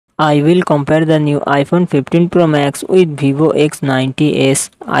I will compare the new iPhone 15 Pro Max with Vivo X90s.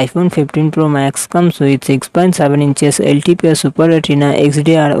 iPhone 15 Pro Max comes with 6.7 inches LTPS Super Retina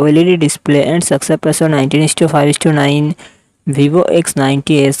XDR OLED display and success ratio 19:5:9. Vivo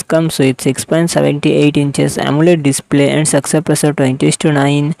X90s comes with 6.78 inches AMOLED display and success ratio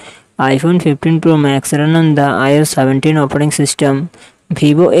 20:9. iPhone 15 Pro Max run on the iOS 17 operating system.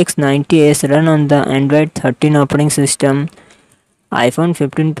 Vivo X90s run on the Android 13 operating system. iPhone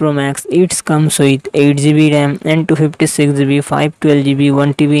 15 Pro Max it comes with 8GB RAM and 256GB, 512GB,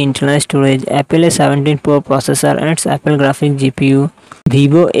 1TB internal storage, Apple A17 Pro processor and Apple graphic GPU.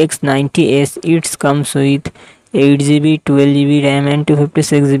 Vivo X90s it comes with 8GB, 12GB RAM and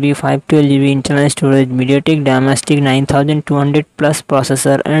 256GB, 512GB internal storage, MediaTek Dimensity 9200 Plus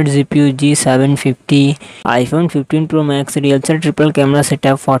processor and GPU G750. iPhone 15 Pro Max real set triple camera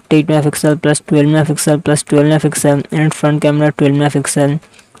setup 48 MP plus 12 MP plus 12 MP and front camera 12 MP.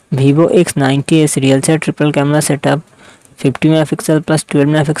 Vivo X90s real set triple camera setup 50 MP plus 12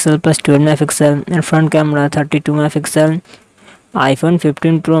 MP plus 12 MP and front camera 32 MP. iPhone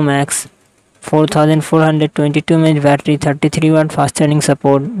 15 Pro Max 4422 mAh battery, 33 watt fast charging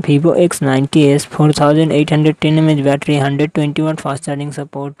support. Vivo X90s 4810 mAh battery, 120 watt fast charging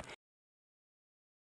support.